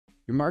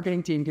Your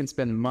marketing team can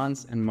spend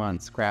months and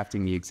months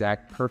crafting the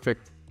exact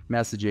perfect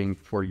messaging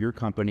for your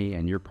company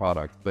and your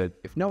product, but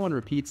if no one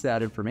repeats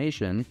that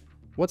information,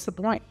 what's the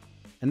point?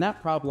 And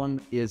that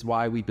problem is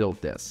why we built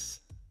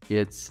this.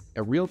 It's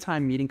a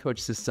real-time meeting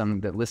coach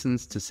system that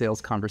listens to sales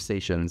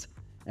conversations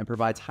and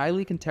provides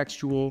highly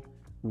contextual,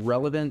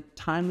 relevant,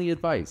 timely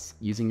advice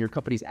using your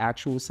company's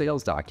actual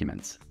sales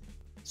documents.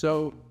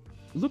 So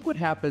look what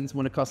happens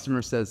when a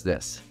customer says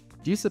this.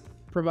 Do you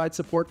provide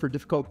support for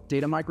difficult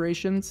data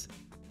migrations?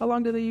 How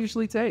long do they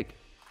usually take?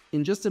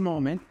 In just a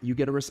moment, you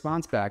get a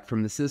response back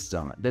from the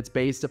system that's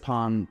based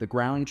upon the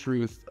ground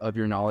truth of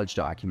your knowledge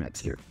documents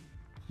here.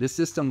 This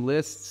system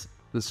lists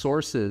the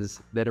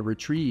sources that are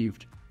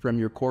retrieved from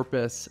your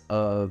corpus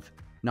of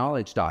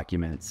knowledge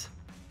documents,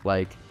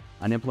 like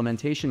an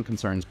implementation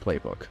concerns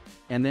playbook.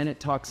 And then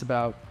it talks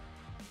about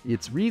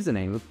its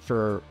reasoning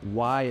for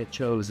why it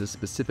chose the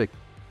specific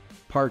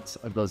parts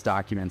of those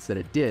documents that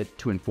it did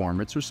to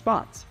inform its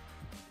response.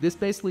 This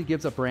basically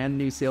gives a brand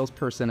new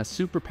salesperson a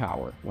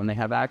superpower when they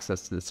have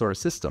access to this sort of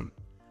system.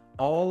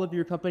 All of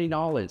your company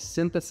knowledge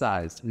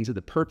synthesized into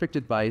the perfect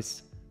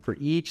advice for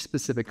each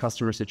specific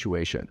customer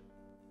situation.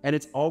 And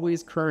it's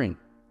always current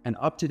and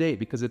up to date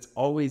because it's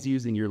always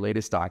using your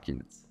latest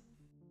documents.